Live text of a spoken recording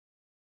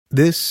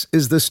This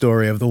is the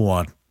story of the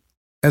one.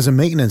 As a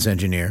maintenance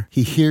engineer,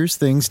 he hears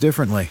things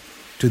differently.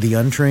 To the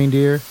untrained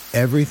ear,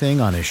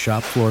 everything on his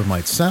shop floor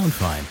might sound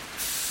fine,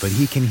 but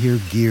he can hear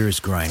gears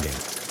grinding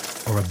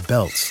or a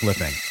belt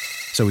slipping.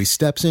 So he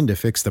steps in to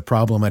fix the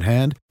problem at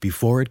hand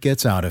before it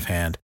gets out of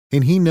hand.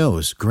 And he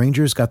knows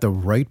Grainger's got the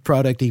right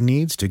product he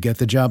needs to get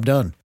the job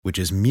done, which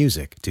is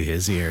music to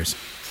his ears.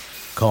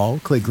 Call,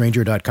 click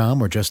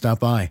Grainger.com, or just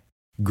stop by.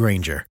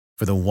 Grainger,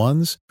 for the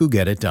ones who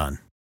get it done.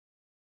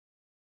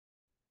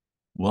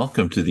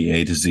 Welcome to the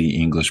A to Z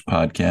English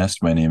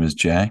podcast. My name is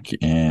Jack,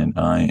 and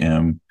I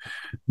am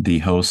the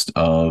host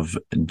of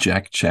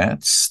Jack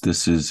Chats.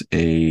 This is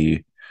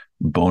a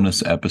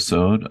bonus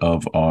episode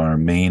of our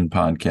main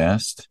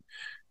podcast.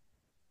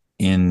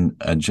 In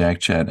a Jack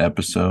Chat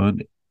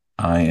episode,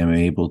 I am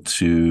able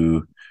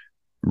to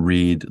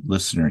read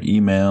listener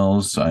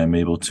emails. I am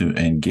able to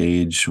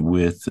engage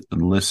with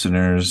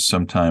listeners.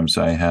 Sometimes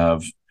I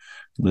have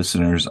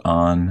listeners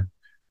on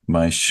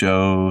my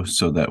show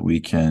so that we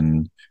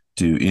can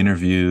do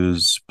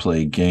interviews,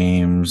 play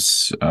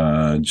games,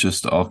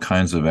 just all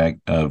kinds of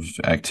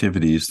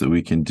activities that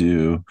we can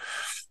do,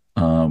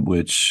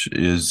 which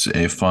is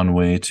a fun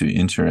way to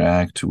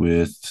interact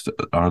with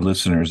our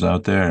listeners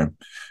out there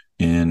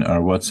in our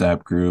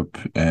WhatsApp group.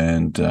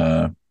 And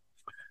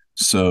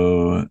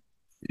so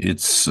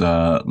it's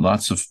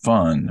lots of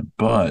fun.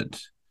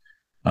 But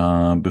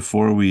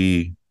before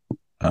we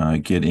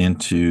get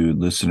into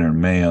listener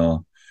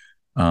mail,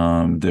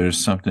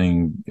 there's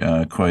something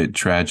quite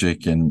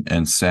tragic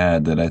and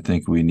sad that I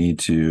think we need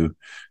to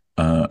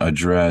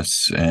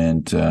address.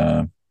 And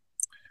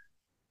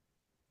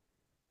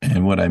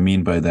what I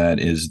mean by that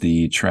is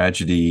the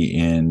tragedy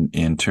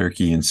in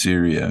Turkey and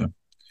Syria.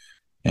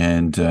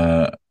 And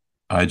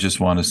I just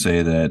want to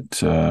say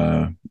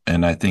that,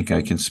 and I think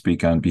I can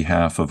speak on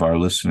behalf of our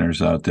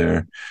listeners out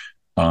there,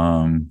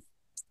 our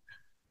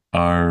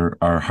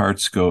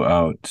hearts go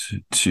out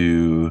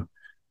to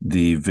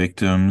the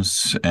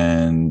victims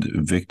and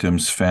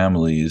victims'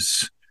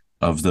 families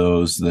of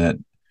those that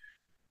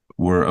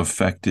were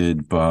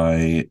affected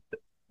by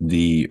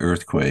the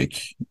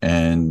earthquake.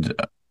 And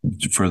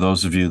for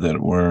those of you that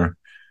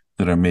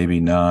are maybe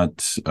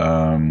not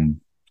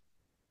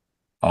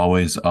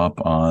always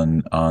up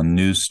on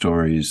news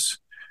stories,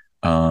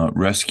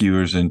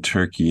 rescuers in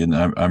Turkey, and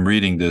I'm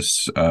reading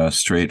this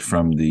straight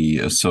from the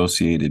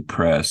Associated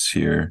Press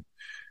here,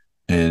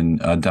 in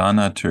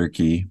Adana,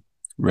 Turkey.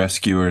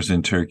 Rescuers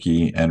in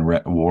Turkey and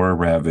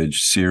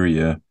war-ravaged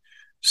Syria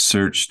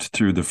searched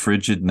through the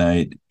frigid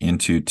night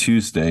into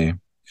Tuesday,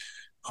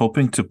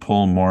 hoping to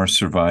pull more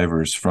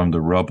survivors from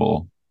the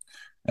rubble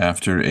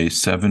after a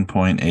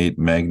 7.8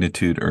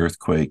 magnitude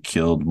earthquake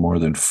killed more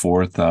than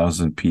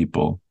 4,000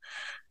 people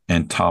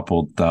and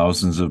toppled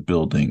thousands of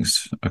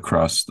buildings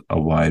across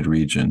a wide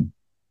region.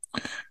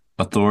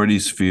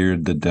 Authorities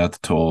feared the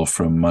death toll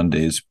from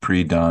Monday's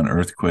pre-dawn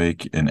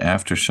earthquake and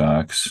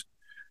aftershocks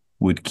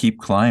would keep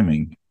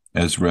climbing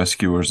as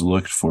rescuers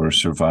looked for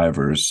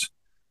survivors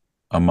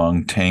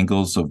among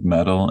tangles of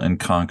metal and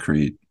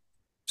concrete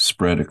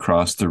spread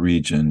across the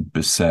region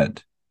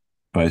beset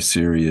by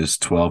Syria's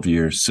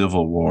 12-year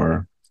civil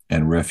war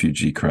and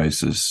refugee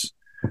crisis.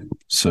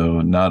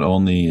 So not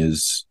only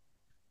is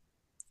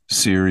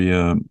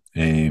Syria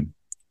a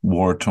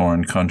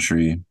war-torn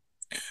country,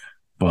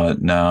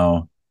 but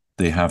now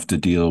they have to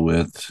deal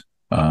with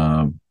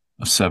a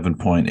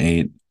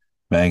 7.8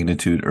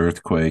 magnitude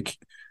earthquake.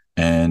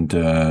 And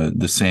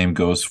the same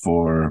goes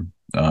for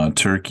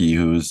Turkey,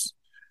 who's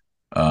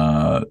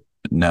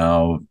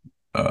now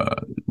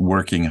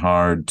working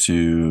hard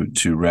to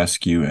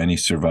rescue any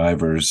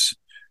survivors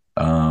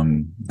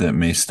that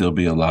may still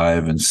be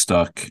alive and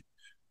stuck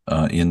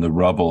in the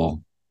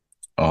rubble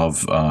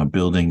of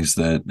buildings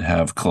that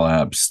have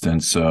collapsed.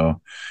 And so,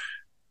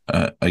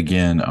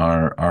 again,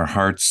 our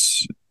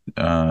hearts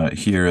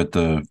here at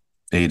the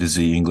A to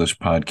Z English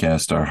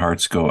podcast, our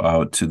hearts go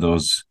out to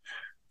those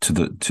to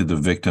the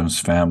victims'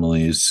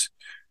 families,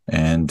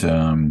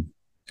 and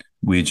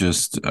we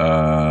just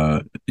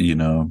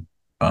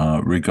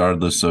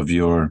regardless of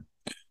your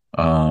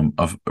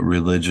of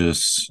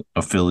religious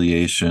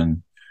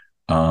affiliation,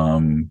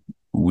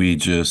 we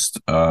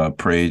just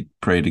pray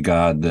to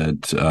God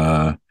that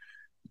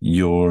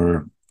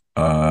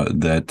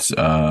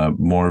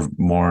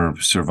more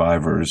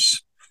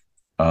survivors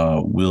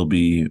will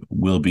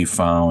be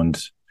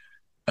found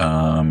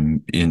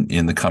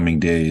in the coming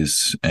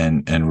days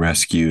and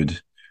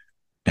rescued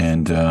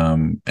and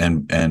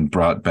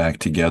brought back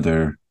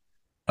together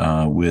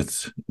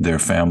with their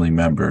family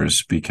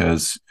members,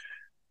 because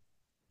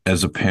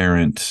as a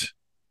parent,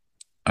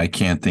 I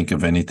can't think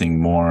of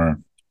anything more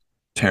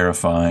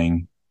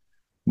terrifying,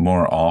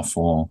 more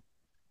awful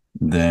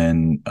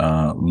than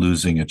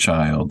losing a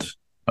child.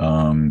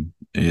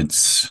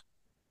 It's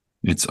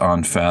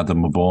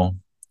unfathomable.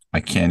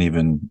 I can't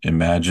even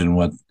imagine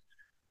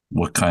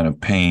what kind of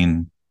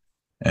pain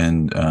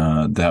and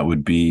that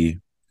would be,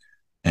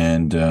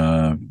 and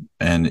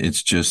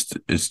it's just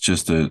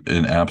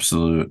an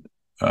absolute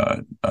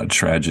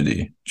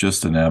tragedy,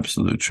 just an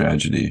absolute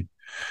tragedy.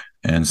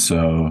 And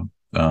so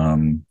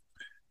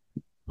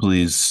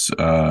please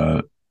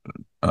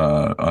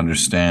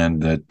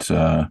understand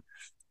that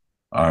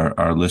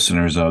our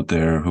listeners out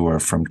there who are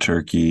from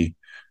Turkey,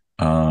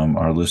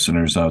 our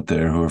listeners out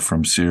there who are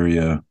from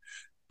Syria,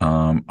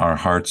 our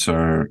hearts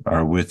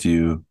are with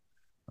you.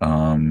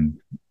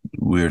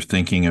 We're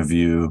thinking of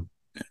you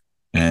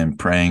and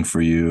praying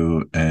for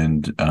you,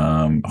 and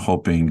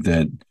hoping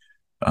that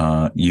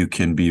you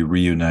can be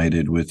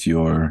reunited with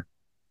your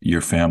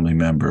family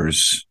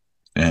members.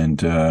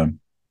 And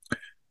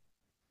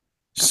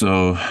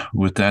so,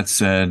 with that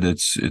said,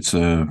 it's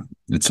a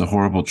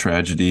horrible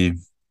tragedy.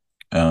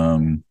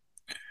 I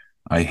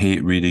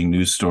hate reading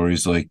news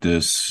stories like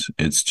this.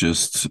 It's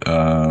just,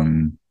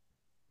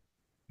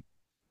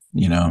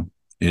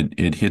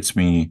 it hits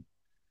me.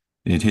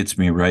 It hits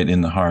me right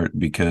in the heart,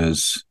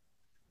 because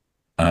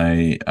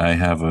I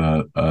have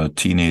a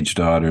teenage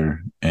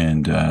daughter,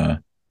 and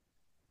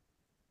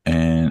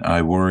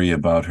I worry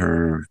about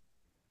her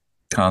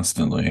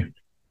constantly.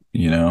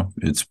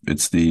 It's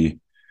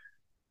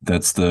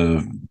that's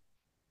the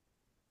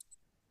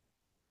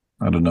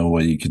I don't know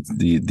what you could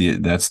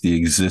that's the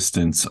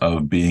existence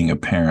of being a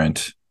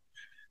parent,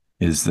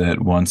 is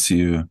that once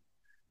you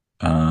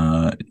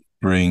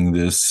bring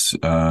this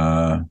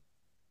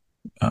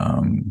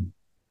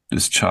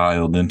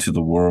child into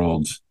the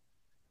world,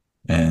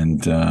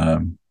 and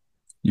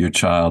your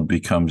child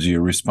becomes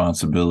your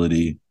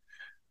responsibility,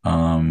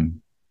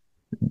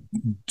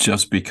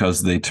 just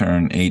because they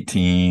turn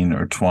 18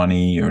 or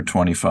 20 or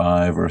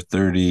 25 or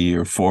 30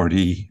 or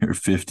 40 or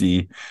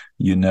 50,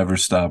 you never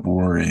stop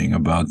worrying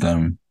about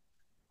them.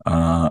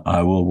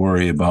 I will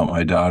worry about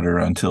my daughter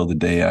until the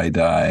day I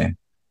die,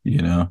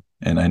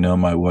 and I know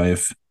my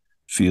wife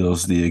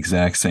feels the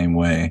exact same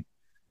way.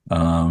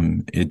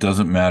 It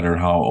doesn't matter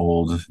how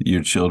old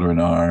your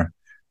children are.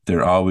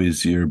 They're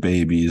always your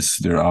babies.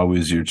 They're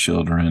always your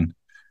children.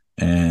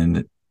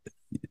 And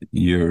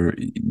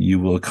you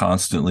will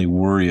constantly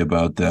worry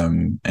about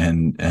them,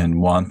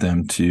 and want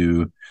them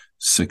to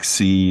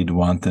succeed,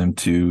 want them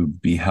to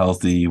be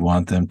healthy,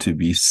 want them to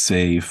be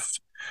safe.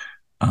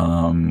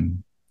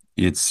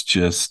 It's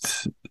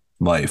just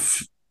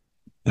life.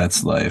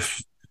 That's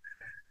life.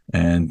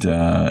 And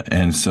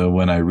so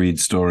when I read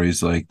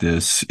stories like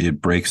this,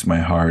 it breaks my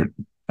heart.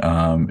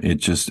 It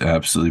just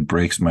absolutely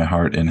breaks my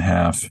heart in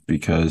half,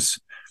 because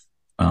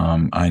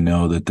I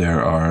know that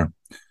there are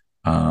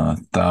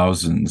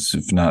thousands,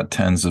 if not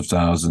tens of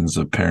thousands,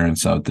 of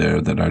parents out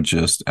there that are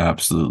just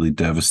absolutely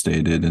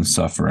devastated and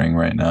suffering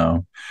right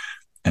now.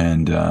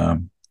 And I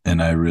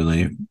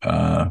really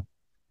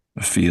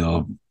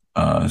feel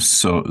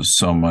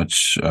so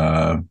much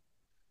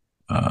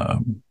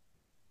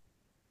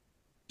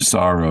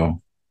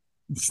sorrow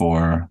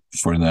for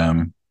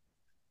them.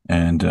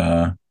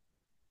 And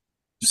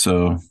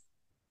so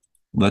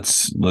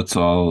let's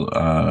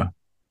all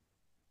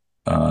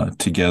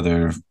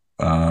together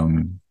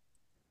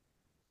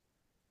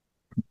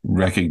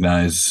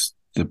recognize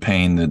the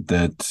pain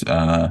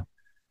that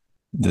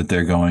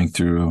they're going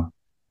through,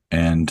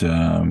 and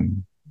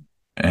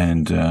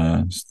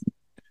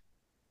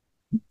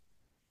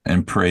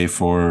pray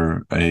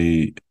for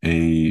a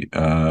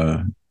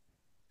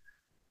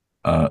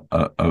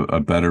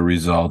better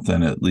result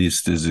than at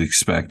least is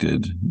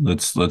expected.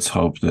 Let's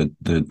hope that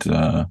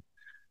the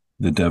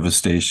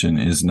devastation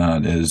is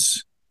not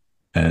as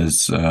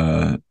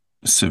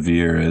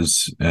severe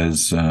as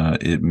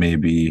it may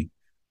be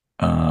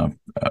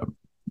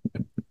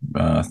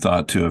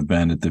thought to have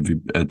been at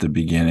the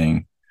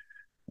beginning.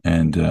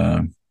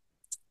 And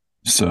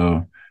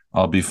so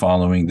I'll be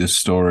following this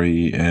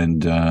story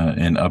and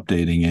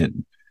updating it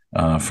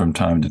from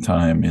time to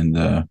time in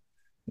the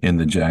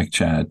Jack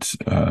Chat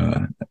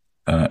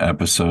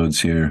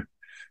episodes here.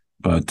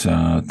 But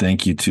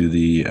thank you to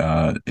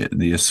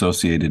the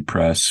Associated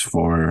Press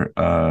for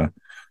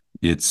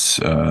its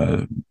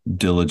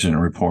diligent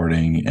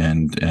reporting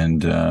and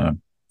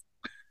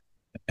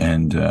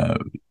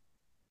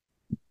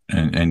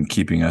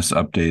keeping us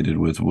updated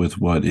with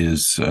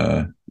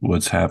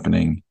what's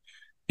happening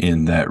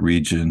in that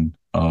region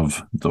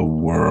of the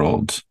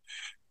world.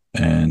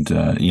 And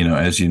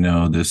as you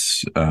know,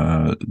 this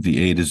the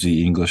A to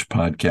Z English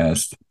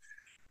podcast,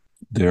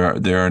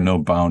 there are no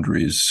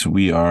boundaries.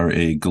 We are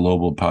a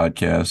global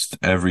podcast.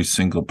 Every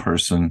single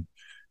person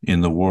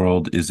in the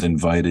world is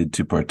invited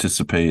to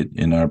participate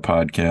in our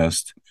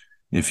podcast.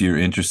 If you're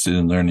interested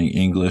in learning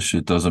English,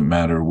 it doesn't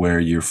matter where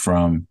you're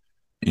from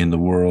in the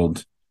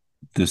world.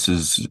 This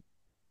is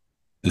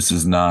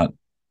not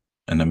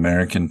an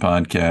American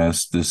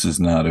podcast. This is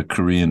not a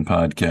Korean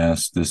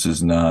podcast. This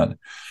is not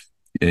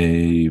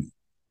a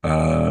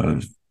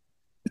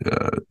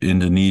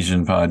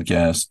Indonesian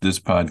podcast. This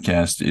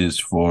podcast is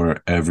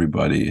for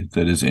everybody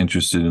that is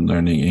interested in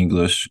learning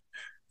English.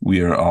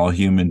 We are all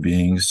human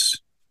beings.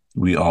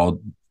 We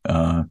all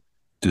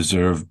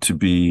deserve to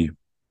be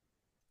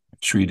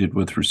treated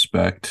with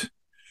respect.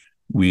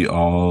 We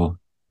all,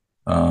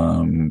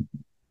 I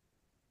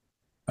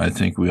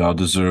think we all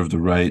deserve the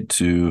right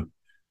to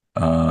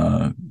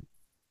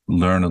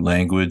learn a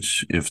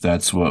language if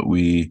that's what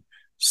we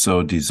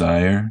so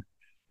desire.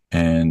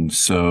 And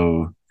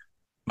so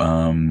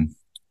um,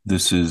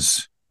 this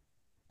is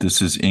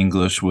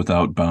English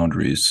without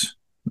boundaries.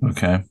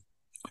 Okay.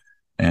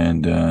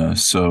 And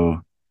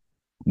so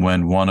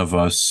when one of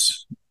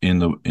us in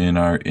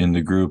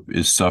the group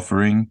is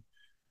suffering,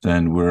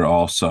 then we're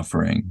all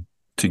suffering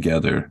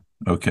together.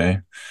 Okay.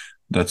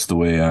 That's the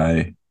way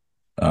I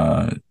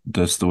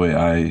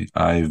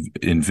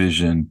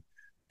envision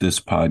this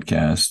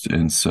podcast.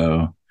 And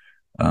so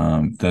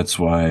that's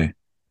why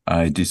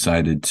I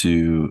decided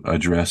to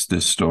address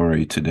this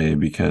story today,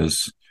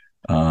 because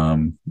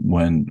when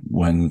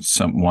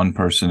one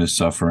person is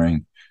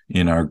suffering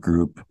in our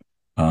group,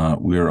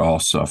 we're all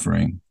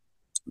suffering.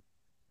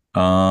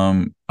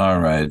 All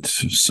right.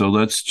 So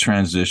let's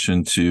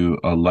transition to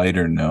a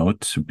lighter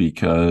note,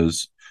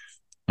 because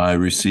I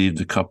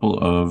received a couple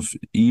of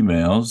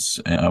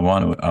emails, and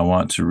I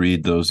want to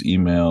read those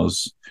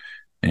emails.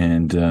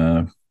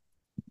 And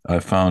I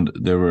found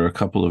there were a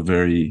couple of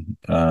very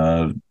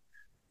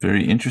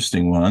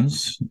interesting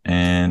ones,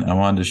 and I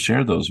wanted to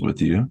share those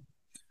with you.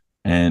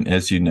 And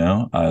as you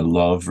know, I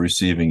love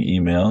receiving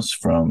emails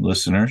from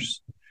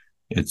listeners.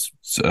 It's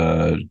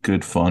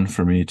good fun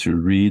for me to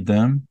read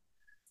them.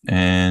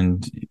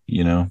 And,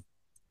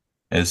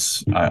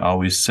 as I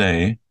always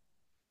say,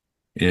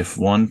 if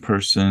one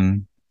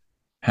person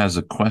has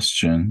a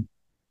question,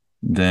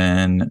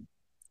 then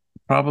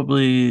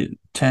probably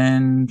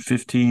 10,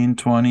 15,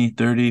 20,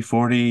 30,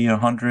 40,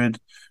 100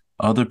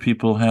 other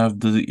people have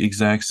the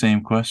exact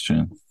same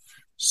question.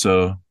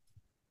 So,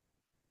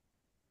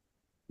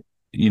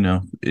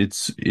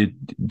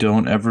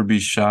 don't ever be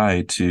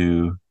shy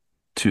to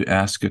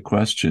ask a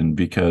question,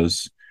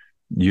 because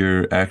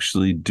you're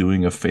actually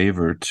doing a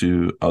favor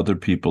to other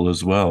people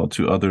as well,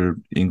 to other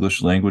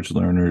English language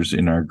learners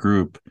in our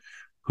group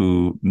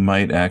who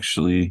might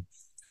actually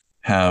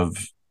have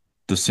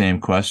the same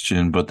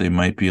question, but they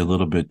might be a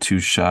little bit too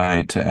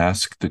shy to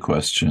ask the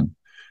question.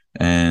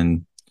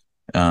 And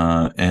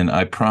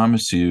I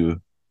promise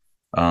you,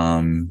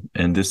 and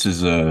this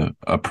is a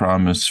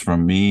promise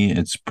from me,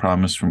 it's a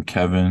promise from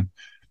Kevin,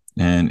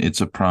 and it's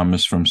a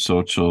promise from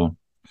Social.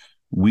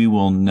 We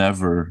will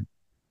never,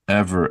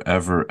 ever,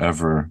 ever,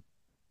 ever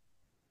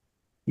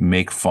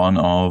make fun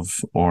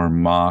of or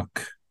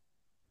mock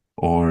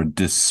or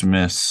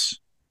dismiss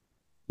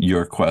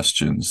your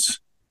questions.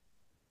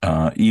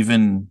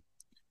 Even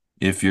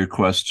if your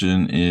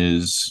question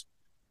is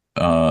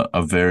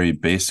a very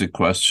basic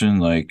question,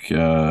 like,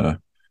 I'll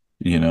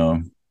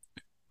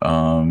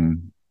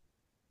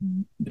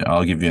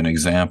give you an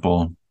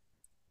example.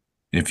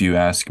 If you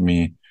ask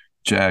me,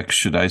 Jack,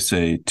 should I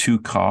say two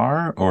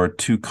car or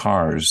two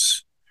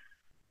cars?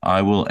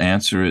 I will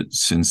answer it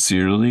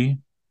sincerely.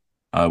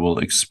 I will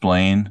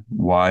explain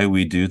why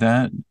we do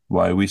that,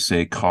 why we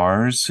say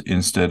cars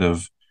instead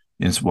of,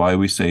 it's why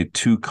we say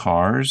two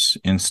cars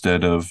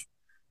instead of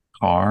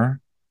car.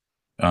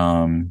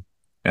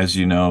 As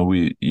you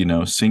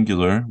know,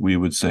 singular, we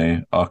would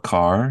say a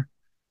car.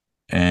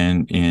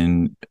 And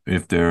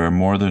if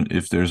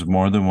there's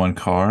more than one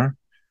car,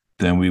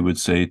 then we would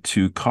say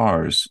two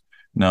cars.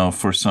 Now,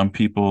 for some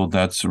people,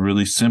 that's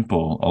really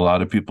simple. A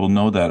lot of people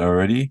know that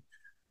already,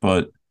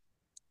 but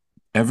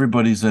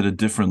everybody's at a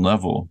different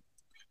level.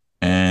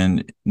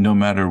 And no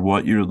matter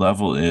what your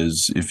level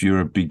is, if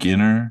you're a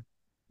beginner,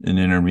 an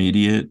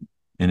intermediate,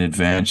 an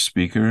advanced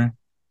speaker,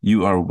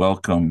 you are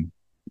welcome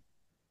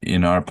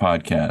in our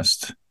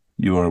podcast.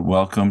 You are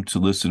welcome to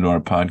listen to our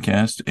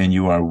podcast, and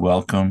you are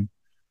welcome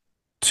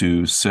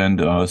to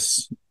send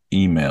us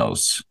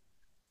emails.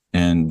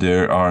 And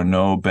there are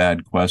no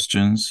bad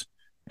questions,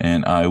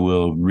 and I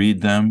will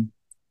read them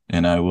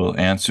and I will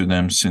answer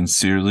them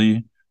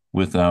sincerely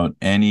without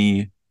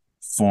any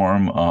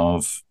form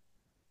of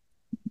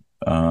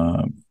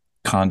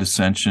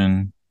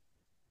condescension.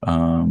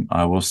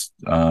 I will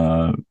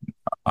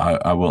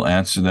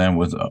answer them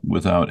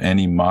without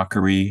any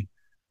mockery.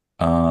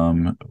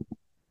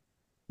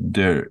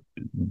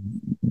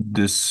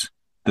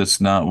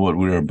 That's not what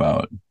we're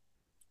about.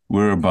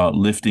 We're about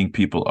lifting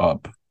people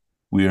up.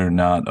 We are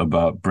not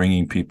about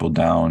bringing people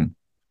down.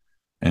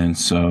 And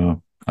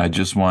so I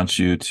just want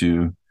you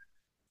to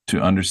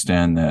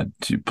understand that,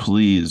 to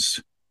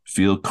please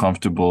feel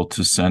comfortable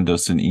to send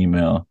us an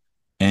email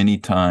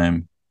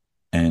anytime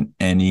and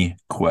any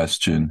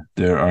question.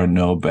 There are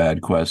no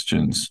bad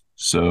questions.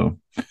 So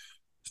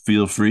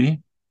feel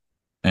free,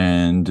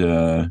 and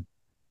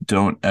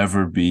don't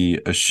ever be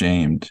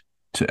ashamed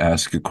to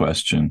ask a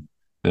question.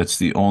 That's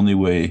the only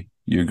way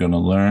you're going to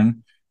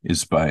learn,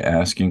 is by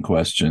asking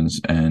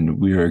questions. And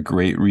we are a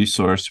great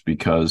resource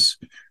because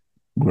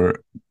we're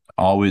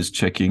always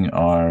checking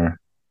our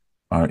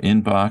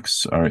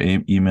inbox, our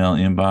email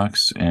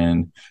inbox,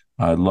 and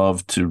I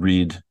love to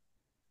read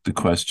the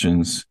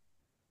questions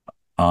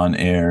on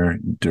air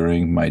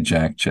during my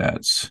Jack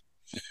chats.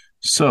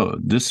 So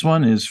this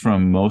one is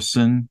from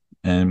Mohsen,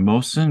 and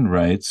Mohsen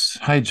writes,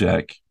 "Hi,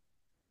 Jack.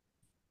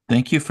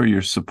 Thank you for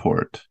your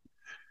support.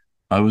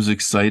 I was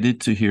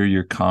excited to hear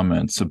your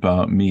comments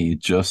about me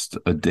just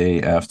a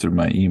day after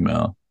my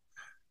email.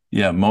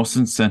 Yeah,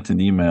 Mosin sent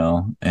an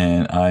email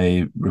and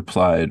I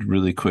replied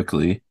really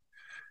quickly.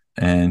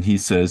 And he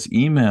says,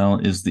 email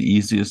is the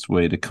easiest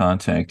way to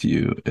contact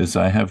you as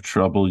I have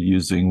trouble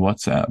using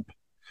WhatsApp.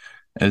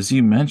 As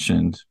you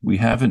mentioned, we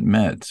haven't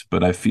met,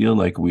 but I feel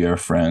like we are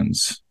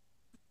friends.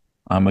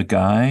 I'm a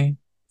guy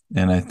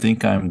and I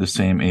think I'm the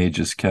same age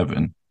as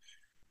Kevin.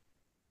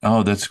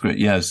 Oh, that's great.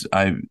 Yes,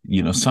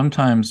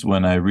 sometimes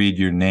when I read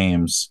your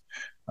names,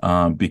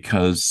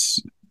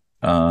 because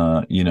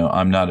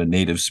I'm not a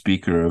native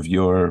speaker of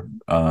your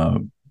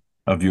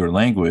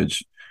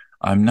language,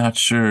 I'm not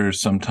sure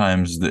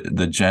sometimes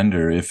the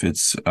gender, if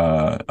it's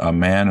a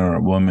man or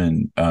a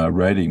woman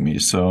writing me.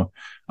 So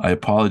I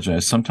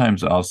apologize.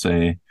 Sometimes I'll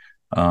say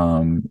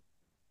um,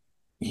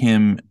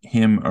 him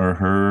or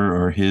her,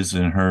 or his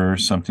and her,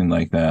 something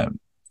like that.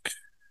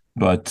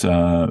 But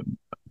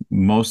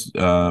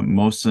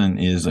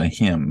Mosin is a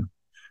him.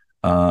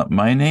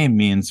 My name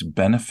means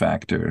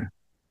benefactor.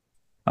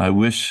 I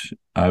wish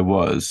I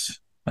was.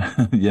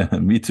 Yeah,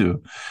 me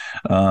too.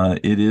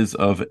 It is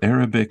of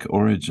Arabic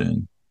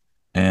origin,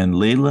 and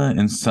Layla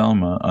and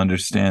Selma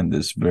understand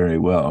this very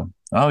well.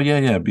 Oh, yeah,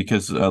 yeah,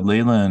 because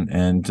Layla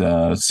and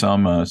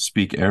Selma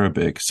speak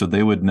Arabic, so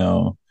they would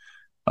know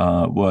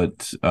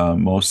what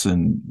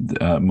Mosin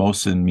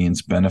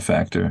means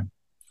benefactor.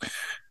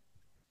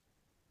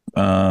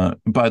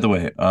 By the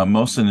way,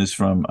 Mosin is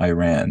from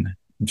Iran,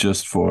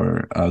 just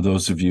for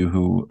those of you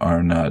who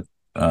are not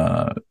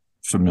uh,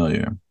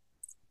 familiar.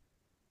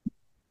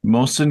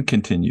 Mosin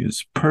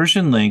continues,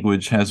 Persian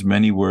language has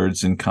many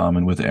words in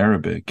common with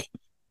Arabic,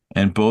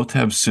 and both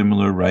have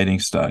similar writing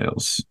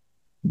styles,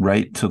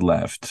 right to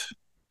left,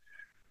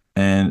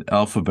 and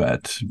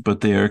alphabet, but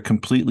they are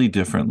completely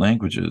different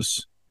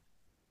languages.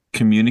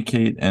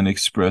 Communicate and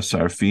express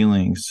our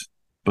feelings,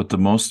 but the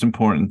most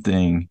important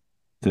thing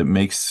that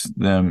makes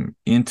them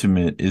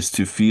intimate is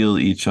to feel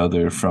each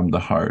other from the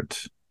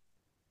heart.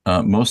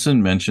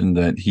 Mohsen mentioned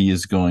that he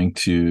is going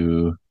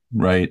to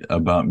write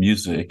about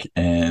music,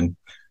 and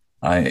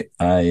I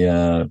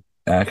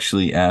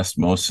actually asked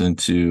Mohsen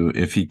to,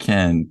 if he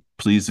can,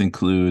 please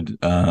include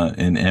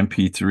an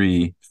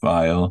MP3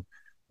 file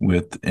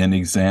with an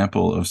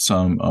example of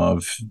some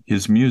of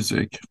his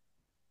music.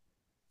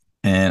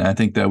 And I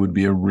think that would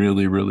be a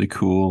really, really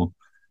cool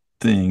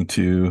thing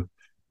to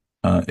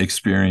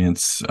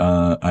experience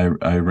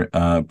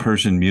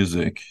Persian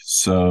music.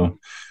 So,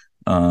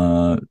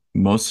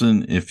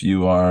 Mohsen, if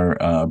you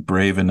are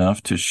brave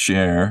enough to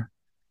share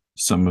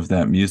some of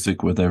that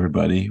music with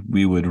everybody,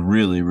 we would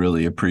really,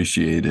 really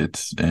appreciate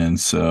it. And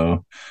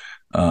so,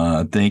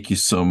 thank you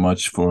so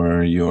much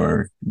for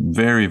your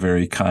very,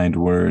 very kind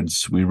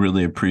words. We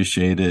really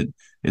appreciate it.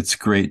 It's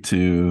great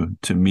to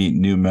meet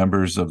new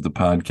members of the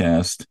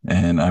podcast,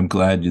 and I'm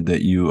glad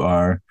that you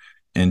are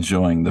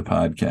enjoying the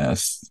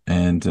podcast.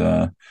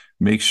 And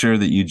make sure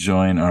that you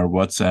join our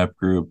WhatsApp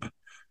group.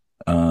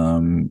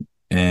 And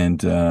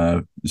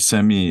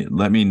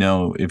let me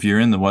know if you're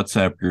in the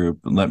WhatsApp group.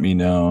 Let me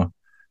know,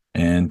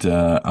 and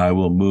I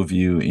will move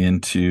you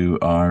into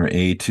our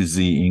A to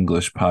Z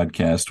English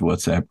podcast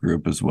WhatsApp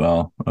group as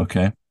well.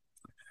 Okay.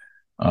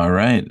 All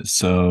right.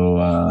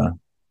 So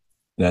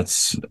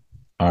that's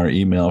our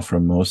email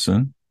from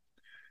Mosin.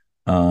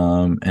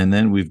 And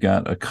then we've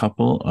got a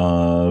couple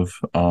of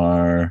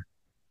our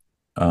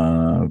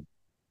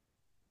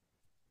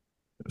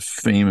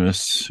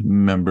famous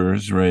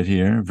members right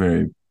here,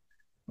 very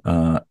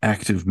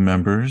active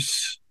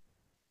members.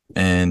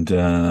 And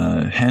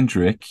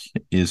Hendrik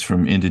is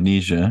from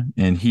Indonesia,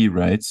 and he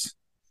writes,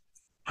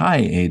 Hi,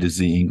 A to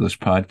Z English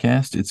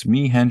podcast. It's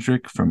me,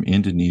 Hendrik, from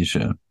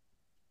Indonesia.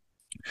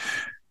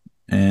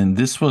 And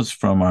this was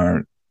from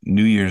our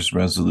New Year's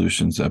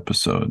resolutions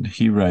episode.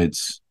 He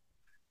writes,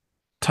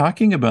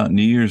 Talking about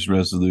New Year's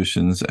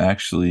resolutions,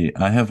 actually,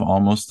 I have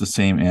almost the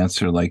same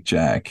answer like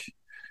Jack.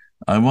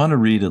 I want to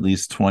read at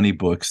least 20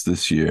 books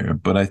this year,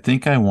 but I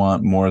think I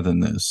want more than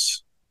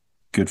this.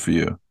 Good for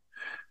you.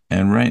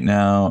 And right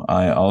now,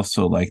 I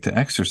also like to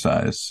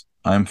exercise.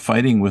 I'm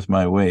fighting with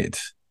my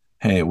weight.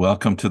 Hey,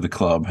 welcome to the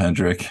club,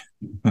 Hendrik.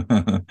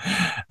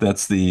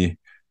 That's the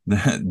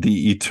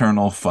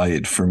eternal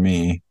fight for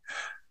me.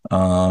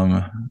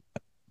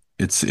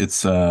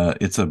 It's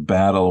a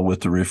battle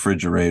with the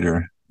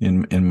refrigerator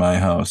in my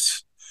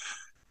house.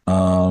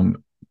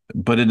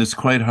 But it is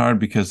quite hard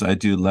because I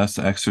do less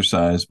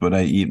exercise, but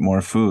I eat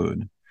more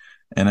food.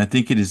 And I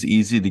think it is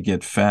easy to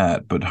get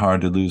fat, but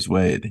hard to lose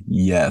weight.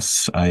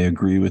 Yes, I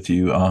agree with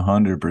you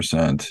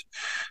 100%.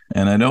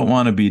 And I don't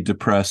want to be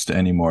depressed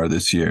anymore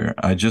this year.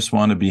 I just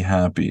want to be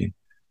happy.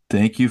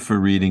 Thank you for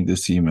reading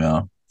this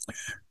email.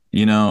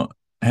 You know,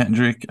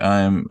 Hendrik,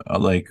 I'm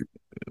like,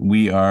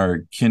 we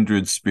are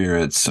kindred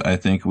spirits. I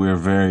think we're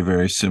very,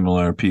 very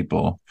similar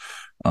people.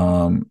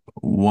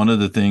 One of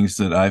the things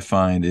that I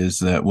find is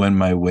that when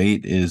my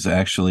weight is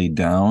actually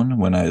down,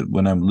 when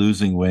I'm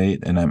losing weight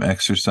and I'm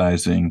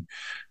exercising,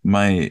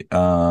 I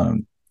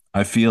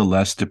feel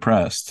less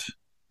depressed.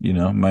 You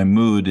know, my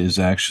mood is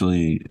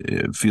actually,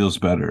 it feels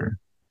better.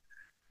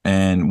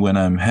 And when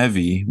I'm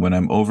heavy, when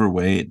I'm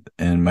overweight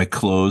and my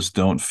clothes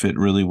don't fit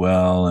really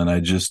well, and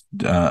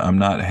I'm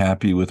not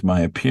happy with my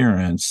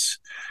appearance,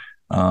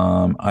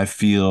 I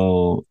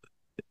feel,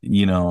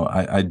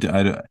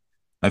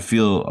 I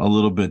feel a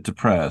little bit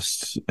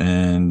depressed.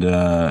 And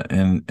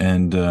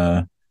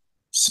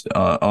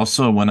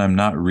also when I'm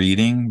not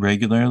reading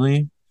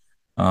regularly,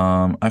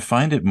 I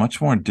find it much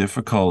more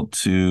difficult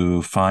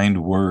to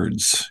find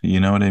words.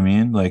 You know what I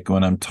mean? Like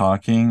when I'm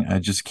talking, I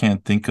just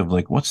can't think of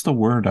like, what's the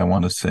word I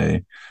want to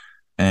say?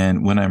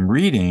 And when I'm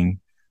reading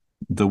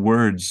the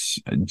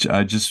words,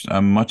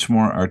 I'm much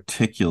more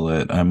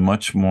articulate. I'm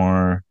much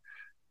more,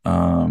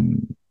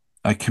 um,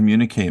 I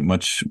communicate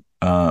much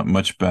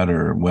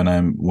better when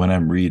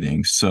I'm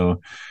reading.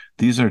 So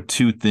these are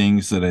two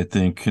things that I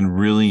think can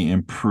really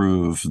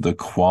improve the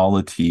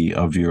quality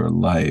of your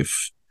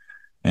life.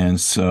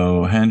 And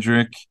so,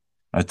 Hendrik,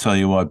 I tell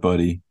you what,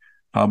 buddy,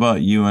 how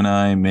about you and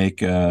I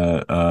make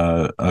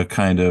a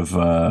kind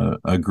of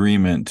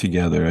agreement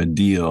together, a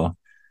deal?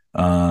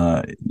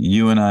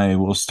 You and I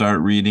will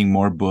start reading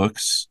more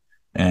books,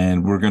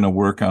 and we're going to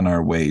work on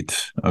our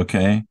weight,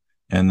 okay?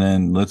 And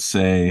then let's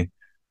say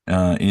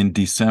in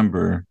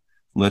December,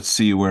 let's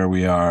see where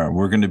we are.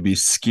 We're going to be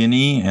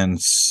skinny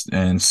and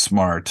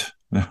smart,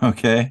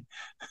 okay?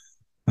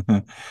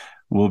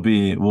 We'll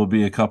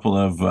be a couple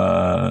of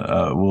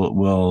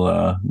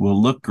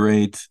we'll look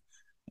great,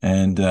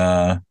 and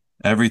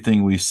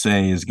everything we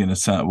say is gonna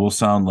sound will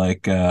sound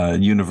like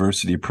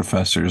university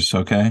professors.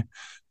 Okay,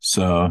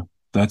 so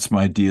that's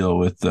my deal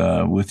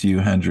with you,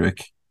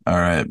 Hendrik. All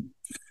right,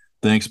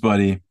 thanks,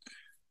 buddy.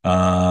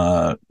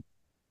 Uh,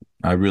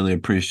 I really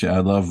appreciate. I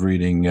love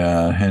reading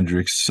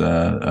Hendrik's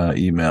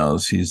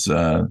emails. He's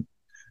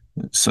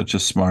such a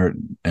smart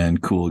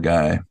and cool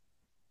guy.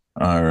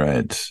 All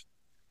right.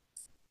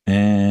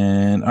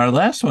 And our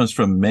last one's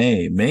from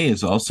May. May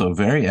is also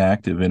very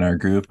active in our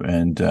group,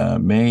 and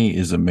May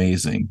is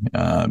amazing.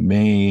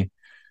 We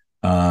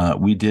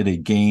did a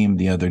game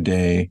the other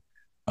day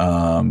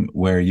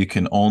where you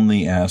can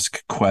only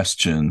ask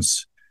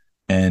questions,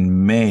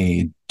 and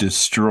May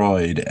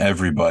destroyed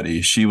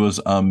everybody. She was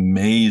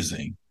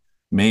amazing.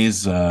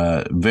 May's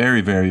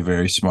very, very,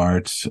 very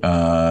smart.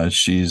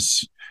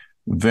 She's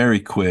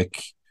very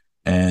quick,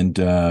 and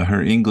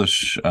her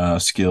English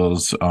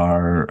skills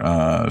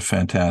are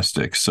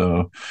fantastic.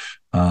 So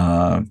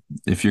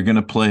if you're going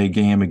to play a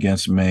game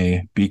against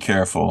May, be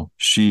careful.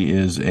 She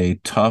is a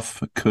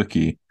tough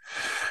cookie.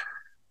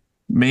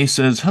 May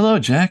says, "Hello,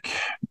 Jack.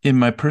 In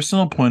my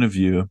personal point of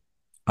view,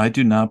 I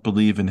do not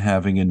believe in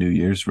having a New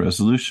Year's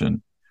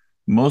resolution.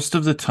 Most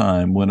of the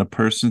time, when a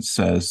person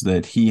says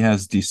that he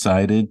has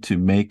decided to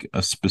make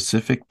a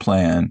specific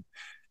plan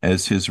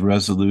as his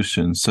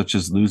resolution, such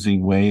as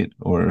losing weight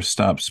or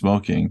stop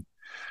smoking,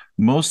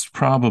 most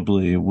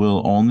probably it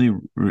will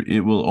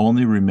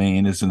only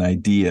remain as an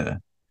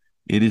idea.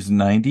 It is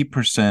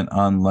 90%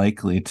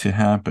 unlikely to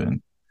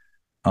happen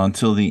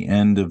until the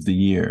end of the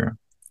year.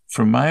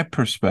 From my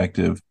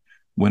perspective,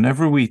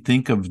 whenever we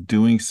think of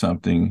doing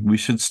something, we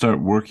should start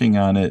working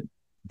on it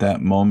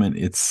that moment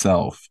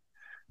itself.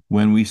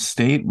 When we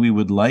state we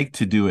would like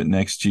to do it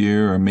next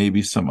year or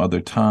maybe some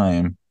other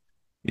time,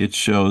 it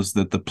shows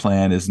that the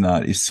plan is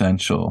not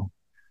essential.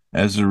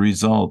 As a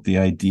result, the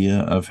idea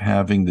of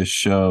having the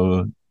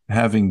shows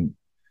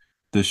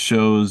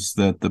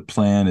that the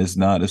plan is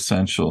not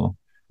essential.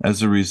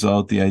 As a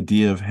result, the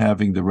idea of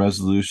having the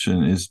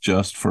resolution is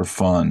just for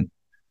fun.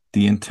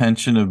 The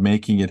intention of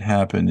making it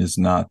happen is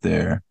not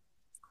there.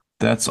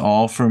 That's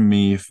all from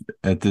me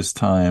at this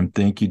time.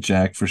 Thank you,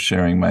 Jack, for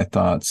sharing my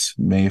thoughts.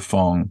 Mei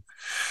Fong.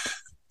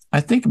 I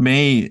think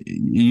May,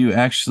 you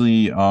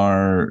actually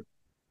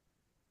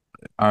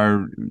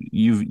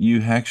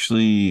you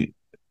actually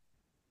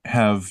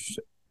have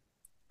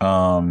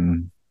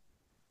um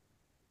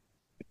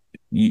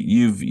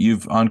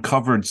you've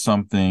uncovered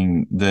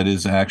something that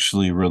is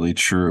actually really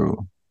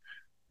true.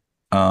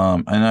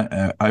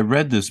 And I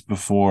read this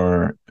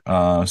before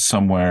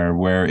somewhere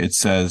where it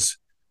says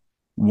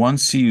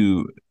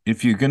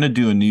if you're going to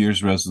do a New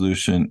Year's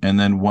resolution and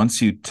then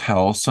once you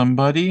tell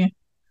somebody,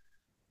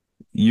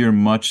 you're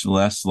much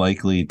less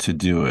likely to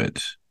do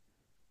it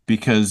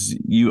because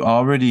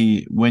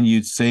when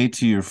you say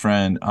to your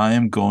friend, I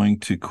am going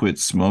to quit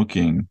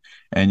smoking,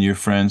 and your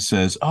friend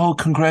says, oh,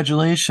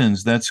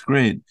 congratulations, that's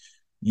great.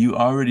 You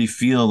already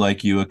feel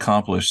like you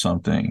accomplished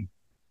something,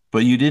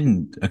 but you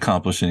didn't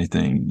accomplish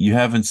anything. You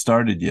haven't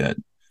started yet,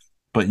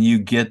 but you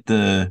get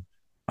I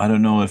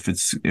don't know if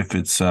it's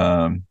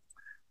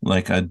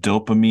like a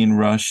dopamine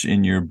rush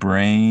in your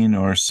brain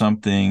or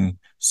something,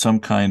 some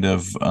kind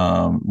of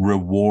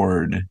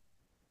reward.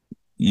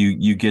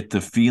 You get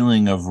the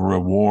feeling of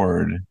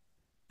reward,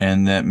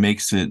 and that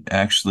makes it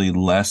actually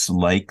less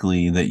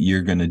likely that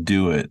you're going to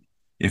do it.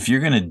 If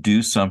you're going to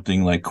do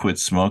something like quit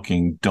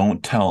smoking,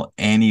 don't tell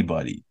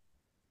anybody.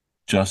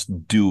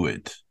 Just do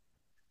it.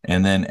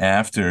 And then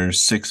after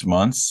 6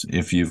 months,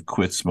 if you've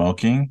quit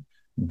smoking,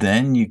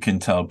 then you can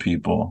tell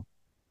people,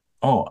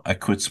 oh, I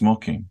quit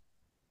smoking.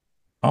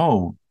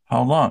 Oh,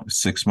 how long?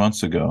 6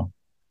 months ago.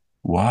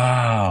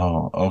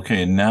 Wow.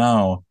 Okay,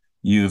 now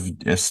you've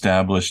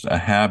established a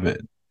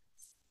habit.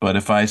 But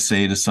if I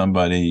say to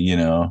somebody,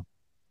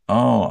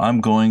 oh,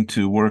 I'm going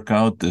to work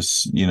out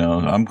this,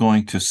 I'm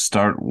going to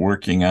start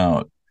working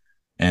out,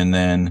 and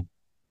then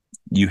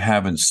you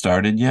haven't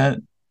started yet,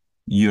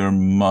 you're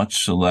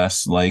much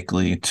less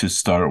likely to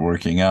start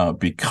working out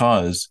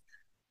because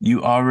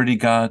you already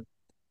got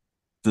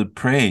the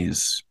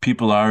praise.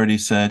 People already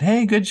said,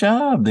 "Hey, good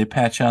job." They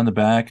pat you on the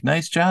back.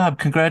 "Nice job.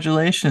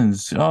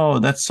 Congratulations. Oh,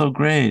 that's so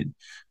great."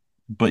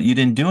 But you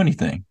didn't do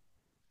anything.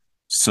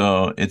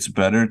 So it's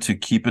better to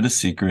keep it a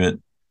secret,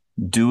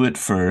 do it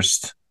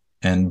first,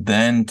 and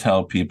then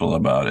tell people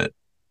about it.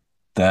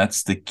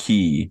 That's the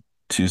key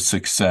to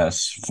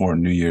success for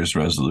New Year's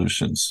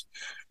resolutions.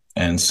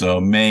 And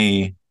so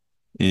May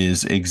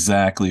is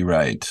exactly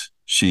right.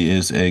 She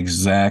is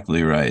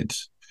exactly right.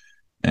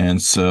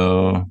 And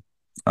so,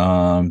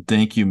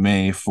 thank you,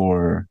 May,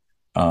 for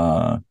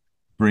uh,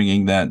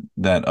 bringing that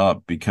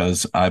up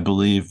because I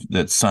believe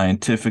that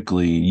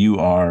scientifically you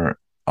are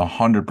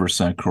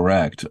 100%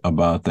 correct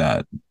about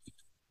that.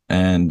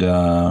 And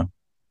I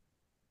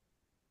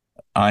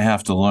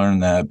have to learn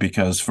that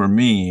because for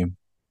me,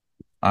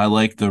 I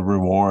like the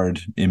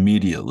reward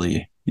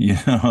immediately.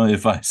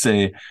 If I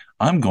say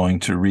I'm going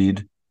to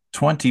read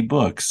 20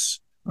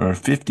 books or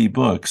 50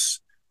 books,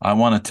 I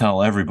want to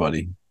tell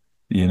everybody,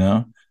 you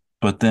know,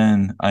 but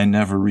then I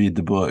never read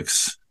the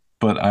books.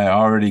 But I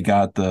already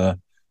got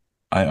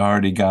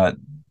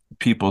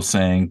people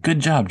saying, "Good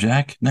job,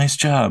 Jack. Nice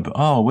job.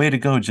 Oh, way to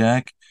go,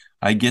 Jack."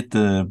 I get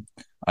the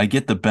I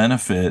get the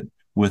benefit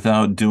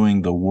without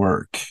doing the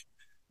work.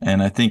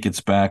 And I think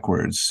it's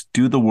backwards.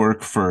 Do the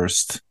work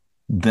first,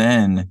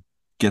 then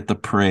get the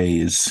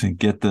praise,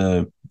 get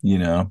the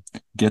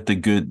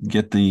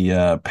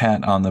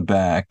pat on the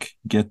back,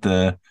 get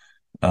the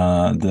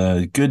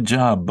good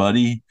job,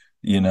 buddy.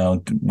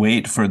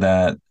 Wait for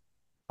that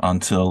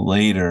until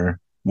later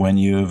when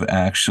you've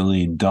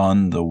actually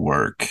done the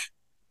work.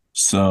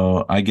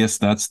 So I guess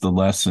that's the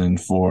lesson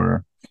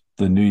for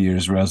the New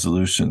Year's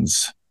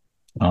resolutions.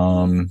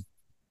 Um,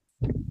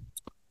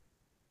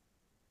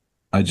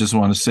 I just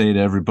want to say to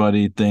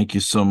everybody, thank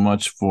you so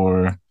much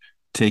for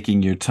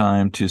taking your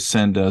time to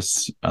send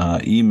us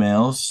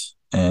emails.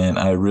 And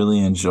I really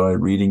enjoy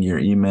reading your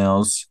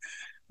emails.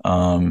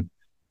 Um,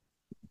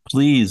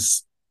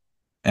 Please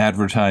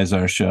advertise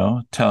our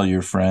show. Tell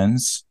your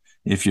friends.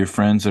 If your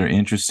friends are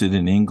interested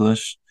in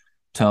English,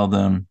 tell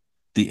them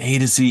the A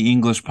to Z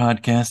English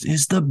podcast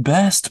is the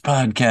best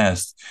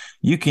podcast.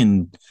 You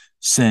can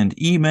send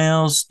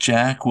emails.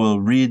 Jack will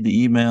read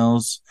the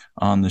emails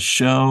on the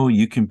show.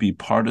 You can be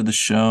part of the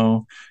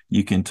show.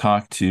 You can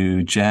talk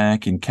to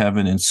Jack and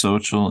Kevin and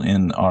Social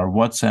in our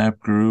WhatsApp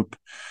group.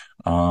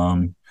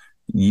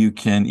 You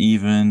can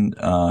even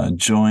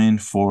join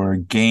for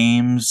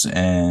games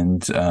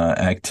and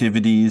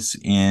activities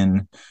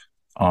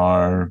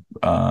our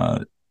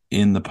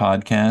in the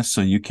podcast,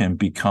 so you can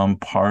become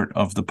part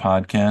of the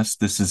podcast.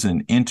 This is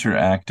an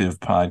interactive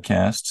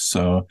podcast,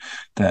 so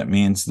that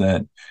means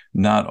that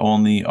not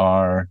only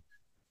are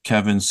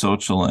Kevin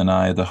Social and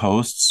I the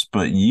hosts,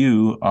 but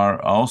you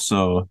are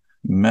also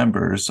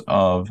members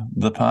of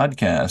the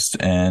podcast.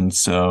 And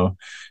so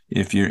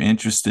if you're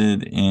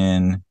interested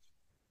in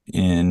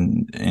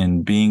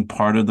being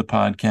part of the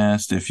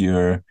podcast, if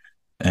you're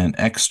an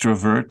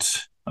extrovert,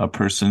 a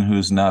person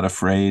who's not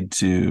afraid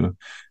to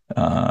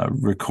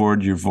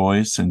record your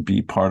voice and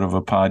be part of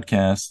a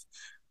podcast,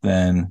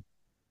 then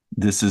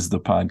this is the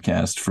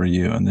podcast for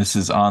you. And this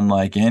is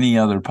unlike any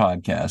other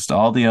podcast.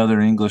 All the other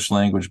English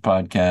language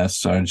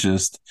podcasts are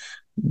just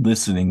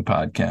listening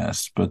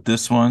podcasts, but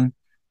this one,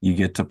 you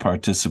get to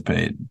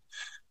participate.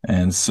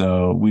 And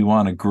so we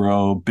want to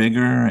grow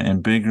bigger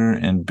and bigger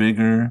and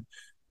bigger.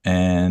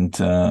 And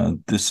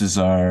this is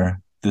our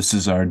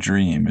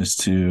dream, is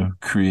to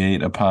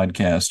create a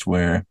podcast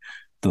where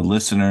the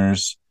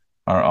listeners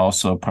are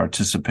also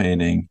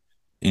participating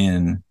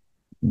in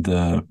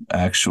the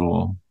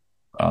actual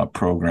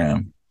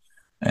program.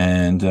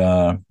 And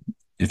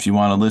if you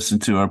want to listen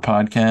to our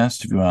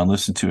podcast, if you want to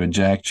listen to a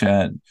Jack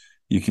Chat,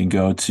 you can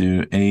go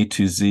to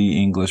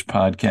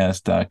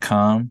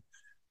a2zenglishpodcast.com.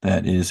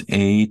 That is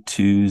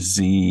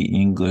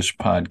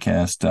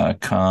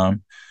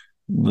a2zenglishpodcast.com.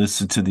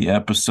 Listen to the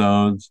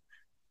episodes,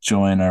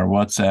 join our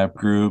WhatsApp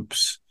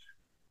groups,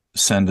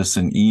 send us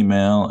an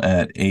email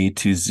at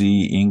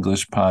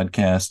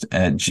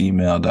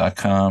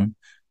a2zenglishpodcast@gmail.com.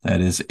 That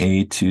is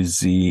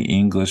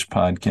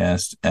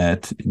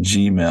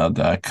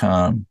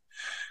a2zenglishpodcast@gmail.com.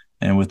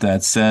 And with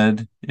that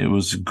said, it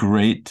was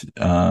great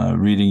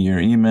reading your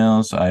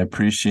emails. I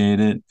appreciate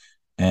it.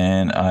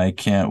 And I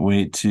can't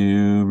wait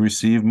to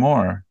receive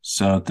more.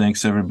 So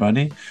thanks,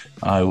 everybody.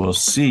 I will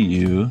see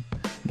you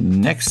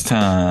next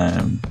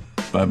time.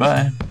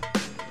 Bye-bye.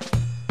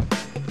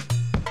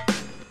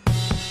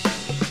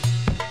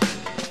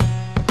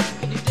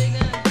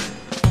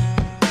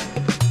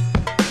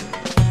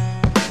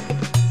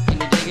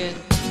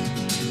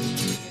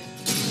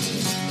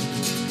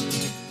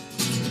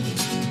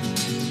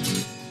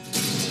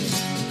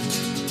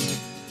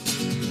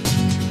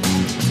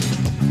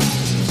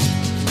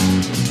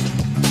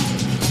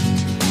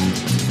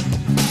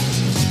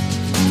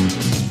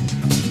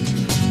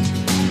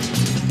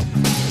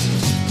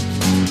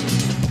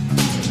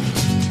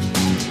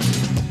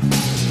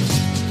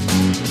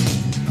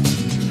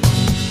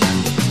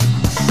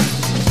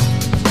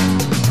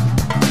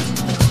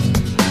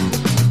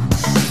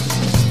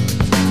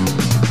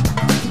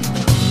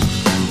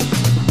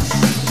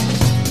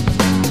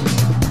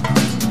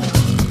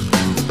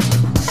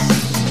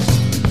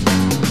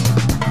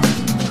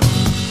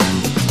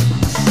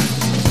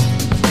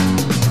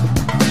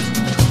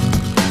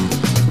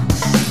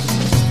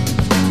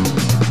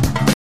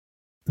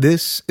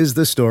 This is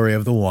the story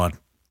of the one.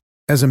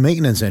 As a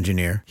maintenance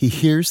engineer, he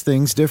hears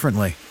things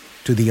differently.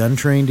 To the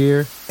untrained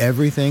ear,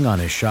 everything on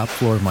his shop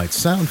floor might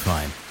sound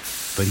fine,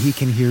 but he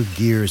can hear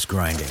gears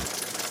grinding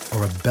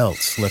or a belt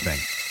slipping.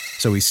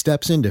 So he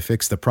steps in to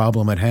fix the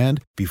problem at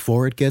hand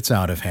before it gets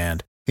out of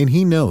hand. And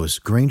he knows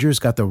Grainger's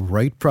got the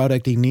right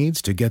product he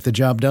needs to get the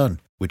job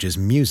done, which is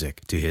music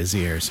to his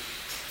ears.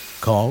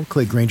 Call,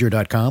 click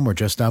Grainger.com, or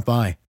just stop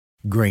by.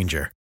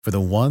 Grainger, for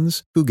the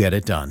ones who get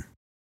it done.